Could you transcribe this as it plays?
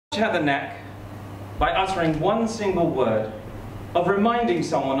Had the knack, by uttering one single word, of reminding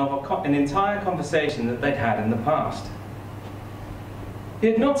someone of an entire conversation that they'd had in the past. He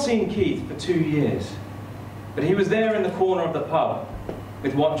had not seen Keith for 2 years, but he was there in the corner of the pub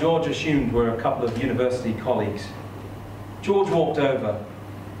with what George assumed were a couple of university colleagues. George walked over.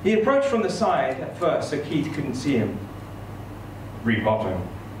 He approached from the side at first so Keith couldn't see him. "Repotting,"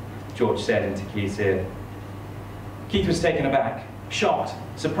 George said into Keith's ear. Keith was taken aback, shocked,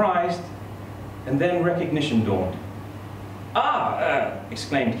 surprised, and then recognition dawned.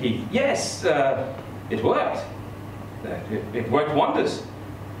 Exclaimed Keith. "Yes, it worked. It worked wonders."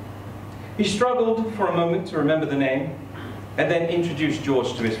 He struggled for a moment to remember the name, and then introduced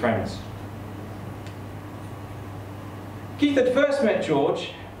George to his friends. Keith had first met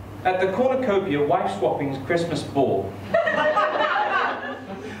George at the Cornucopia Wife Swapping's Christmas ball.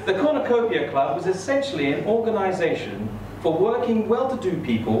 The Cornucopia Club was essentially an organisation for working, well-to-do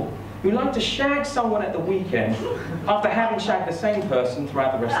people who liked to shag someone at the weekend after having shagged the same person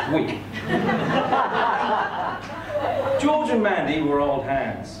throughout the rest of the week. George and Mandy were old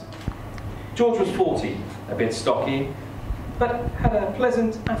hands. George was 40, a bit stocky, but had a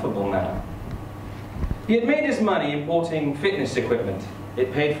pleasant, affable manner. He had made his money importing fitness equipment.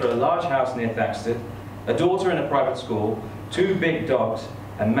 It paid for a large house near Thaxted, a daughter in a private school, 2 big dogs,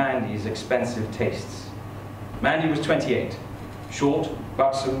 and Mandy's expensive tastes. Mandy was 28, short,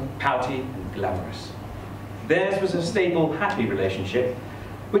 buxom, pouty, and glamorous. Theirs was a stable, happy relationship,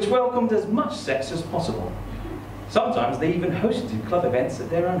 which welcomed as much sex as possible. Sometimes they even hosted club events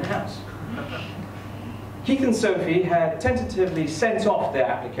at their own house. Keith and Sophie had tentatively sent off their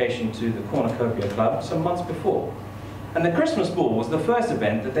application to the Cornucopia Club some months before, and the Christmas ball was the first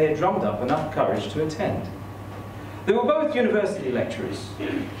event that they had drummed up enough courage to attend. They were both university lecturers,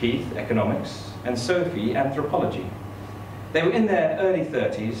 Keith, economics, and Sophie, anthropology. They were in their early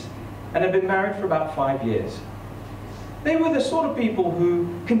 30s and had been married for about 5 years. They were the sort of people who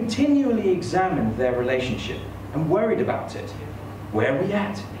continually examined their relationship and worried about it. Where are we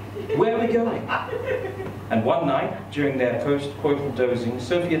at? Where are we going? And one night, during their post-coital dozing,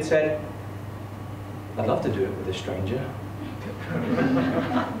 Sophie had said, "I'd love to do it with a stranger."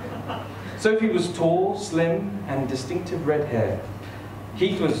 Sophie was tall, slim, and distinctive red hair.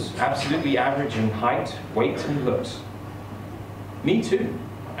 Keith was absolutely average in height, weight, and looks. "Me too,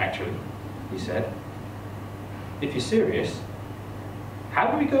 actually," he said. "If you're serious, how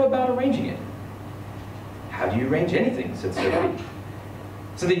do we go about arranging it?" "How do you arrange anything?" said Sophie.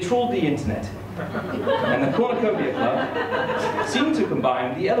 So they trawled the internet, and the Cornucopia Club seemed to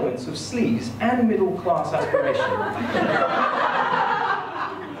combine the elements of sleaze and middle-class aspiration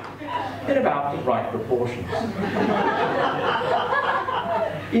in about the right proportions.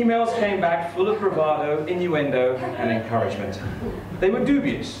 Emails came back full of bravado, innuendo, and encouragement. They were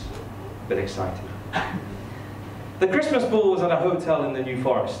dubious, but excited. The Christmas ball was at a hotel in the New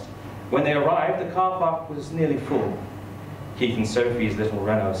Forest. When they arrived, the car park was nearly full. Keith and Sophie's little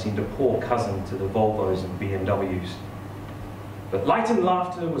Renault seemed a poor cousin to the Volvos and BMWs. But light and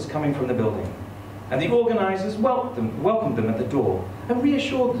laughter was coming from the building, and the organisers welcomed them at the door and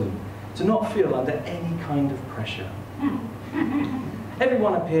reassured them to not feel under any kind of pressure.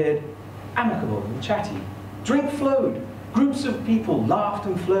 Everyone appeared amicable and chatty. Drink flowed. Groups of people laughed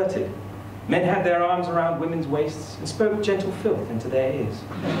and flirted. Men had their arms around women's waists and spoke gentle filth into their ears.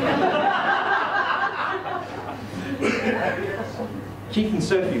 Keith and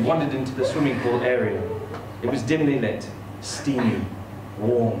Sophie wandered into the swimming pool area. It was dimly lit, steamy,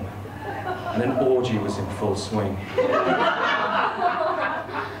 warm, and an orgy was in full swing.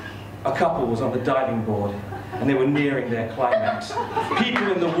 A couple was on the diving board, and they were nearing their climax.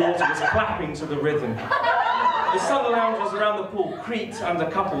 People in the water was clapping to the rhythm. The sun loungers around the pool creaked under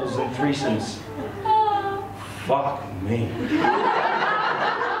couples and threesomes. "Fuck me,"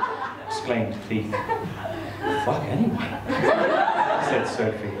 exclaimed Keith. "Fuck anyone," said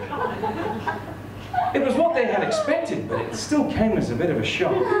Sophie. It was what they had expected, but it still came as a bit of a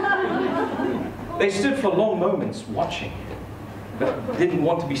shock. They stood for long moments watching, but didn't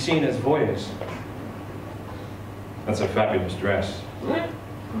want to be seen as voyeurs. "That's a fabulous dress,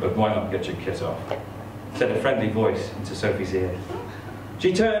 but why not get your kit off?" said a friendly voice into Sophie's ear.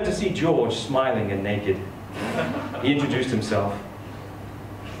 She turned to see George smiling and naked. He introduced himself.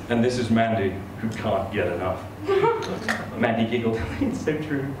 "And this is Mandy, who can't get enough." Mandy giggled. "It's so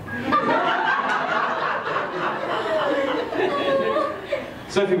true."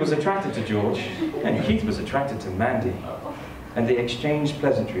 Sophie was attracted to George, and Keith was attracted to Mandy, and they exchanged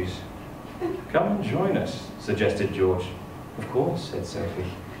pleasantries. "Come and join us," suggested George. "Of course," said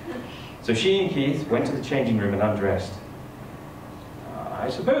Sophie. So she and Keith went to the changing room and undressed. I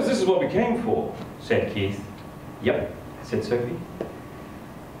suppose this is what we came for, said Keith. Yep, said Sophie.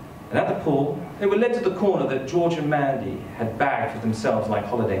 And at the pool, they were led to the corner that George and Mandy had bagged for themselves like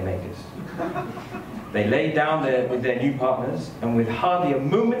holiday makers. They lay down there with their new partners, and with hardly a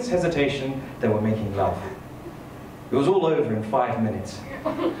moment's hesitation, they were making love. It was all over in 5 minutes.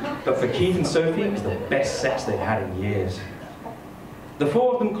 But for Keith and Sophie, it was the best sex they'd had in years. The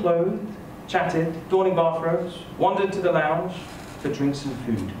four of them clothed, chatted, donning bathrobes, wandered to the lounge for drinks and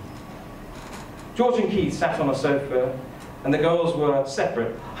food. George and Keith sat on a sofa, and the girls were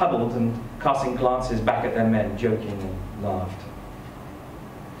separate, huddled and casting glances back at their men, joking and laughed.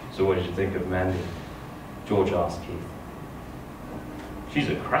 So what did you think of Mandy? George asked Keith. She's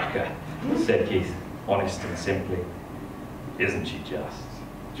a cracker, said Keith, honest and simply. Isn't she just?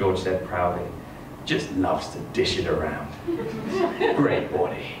 George said proudly. Just loves to dish it around. Great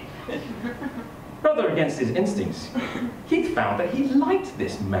body. Rather against his instincts, Keith found that he liked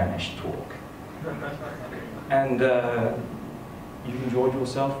this mannish talk. And you enjoyed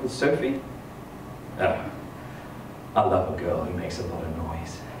yourself with Sophie? I love a girl who makes a lot of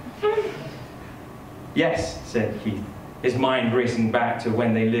noise. Yes, said Keith, his mind racing back to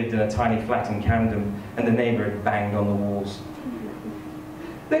when they lived in a tiny flat in Camden and the neighbour had banged on the walls.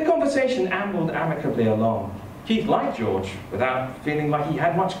 Their conversation ambled amicably along. Keith liked George without feeling like he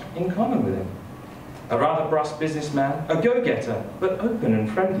had much in common with him. A rather brusque businessman, a go-getter, but open and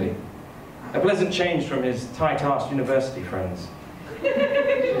friendly. A pleasant change from his tight-assed university friends.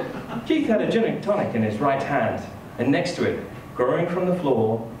 Keith had a gin and tonic in his right hand, and next to it, growing from the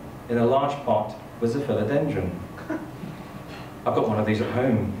floor, in a large pot, was a philodendron. I've got one of these at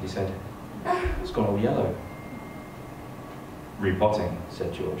home, he said. It's gone all yellow. Repotting,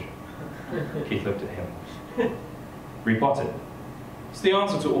 said George. Keith looked at him. Repotted. It's the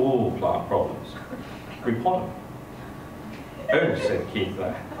answer to all plant problems. Repot them. Oh, said Keith.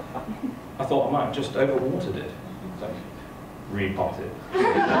 I thought I might have just overwatered it. So, repotted.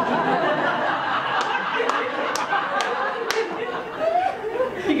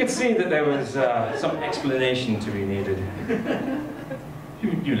 He could see that there was some explanation to be needed.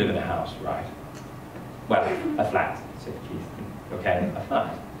 You live in a house, right? Well, a flat, said Keith. Okay, a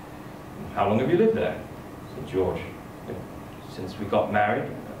flat. How long have you lived there? Said George. Since we got married,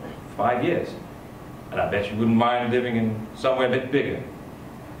 5 years. And I bet you wouldn't mind living in somewhere a bit bigger.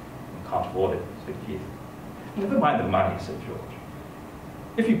 Can't afford it, said Keith. Never mind the money, said George.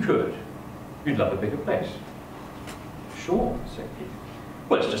 If you could, you'd love a bigger place. Sure, said Keith.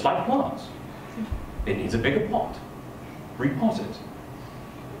 Well, it's just like plants. It needs a bigger pot. Repot it.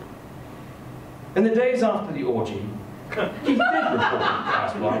 In the days after the orgy, Keith did report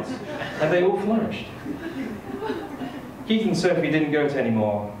house plants, and they all flourished. Keith and Sophie didn't go to any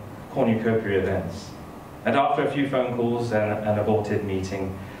more cornucopia events, and after a few phone calls and an aborted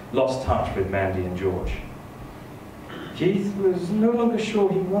meeting, lost touch with Mandy and George. Keith was no longer sure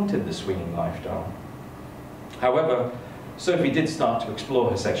he wanted the swinging lifestyle. However, Sophie did start to explore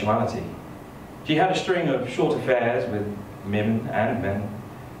her sexuality. She had a string of short affairs with women and men,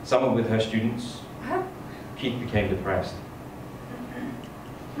 some with her students. Keith became depressed.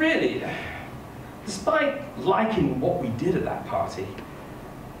 Really, despite liking what we did at that party,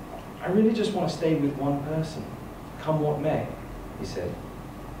 I really just want to stay with one person, come what may, he said.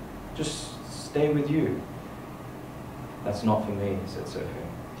 Just stay with you. That's not for me, said Sophie.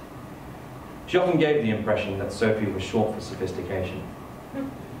 She often gave the impression that Sophie was short for sophistication.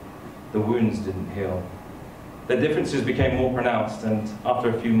 The wounds didn't heal. Their differences became more pronounced, and after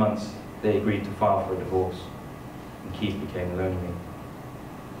a few months, they agreed to file for a divorce, and Keith became lonely.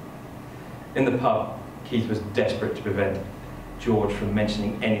 In the pub, Keith was desperate to prevent George from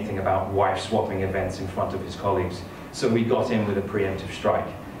mentioning anything about wife-swapping events in front of his colleagues, so we got in with a preemptive strike.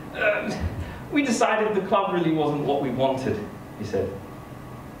 We decided the club really wasn't what we wanted, he said.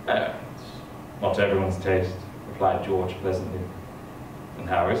 It's not to everyone's taste, replied George pleasantly. And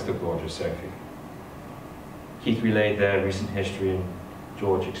how is the gorgeous Sophie? Keith relayed their recent history, and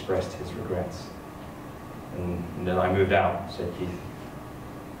George expressed his regrets. And then I moved out, said Keith.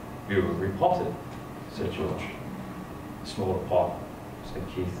 You were repotted, said George. Smaller pot, said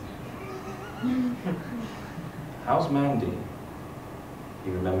Keith. How's Mandy?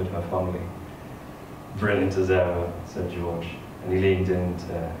 He remembered her fondly. Brilliant as ever, said George, and he leaned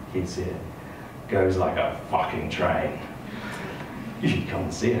into Keith's ear. Goes like a fucking train. You should come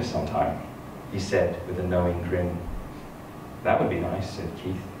and see her sometime, he said with a knowing grin. That would be nice, said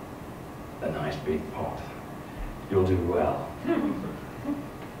Keith. A nice big pot. You'll do well.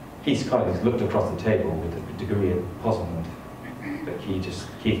 Keith's colleagues looked across the table with a degree of puzzlement, but Keith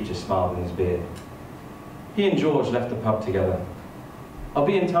just smiled in his beard. He and George left the pub together. I'll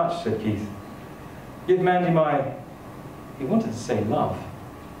be in touch, said Keith. Give Mandy my... He wanted to say love.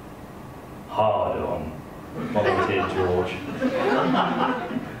 Hard on, volunteered George.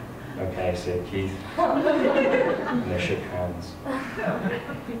 Okay, said Keith. And they shook hands.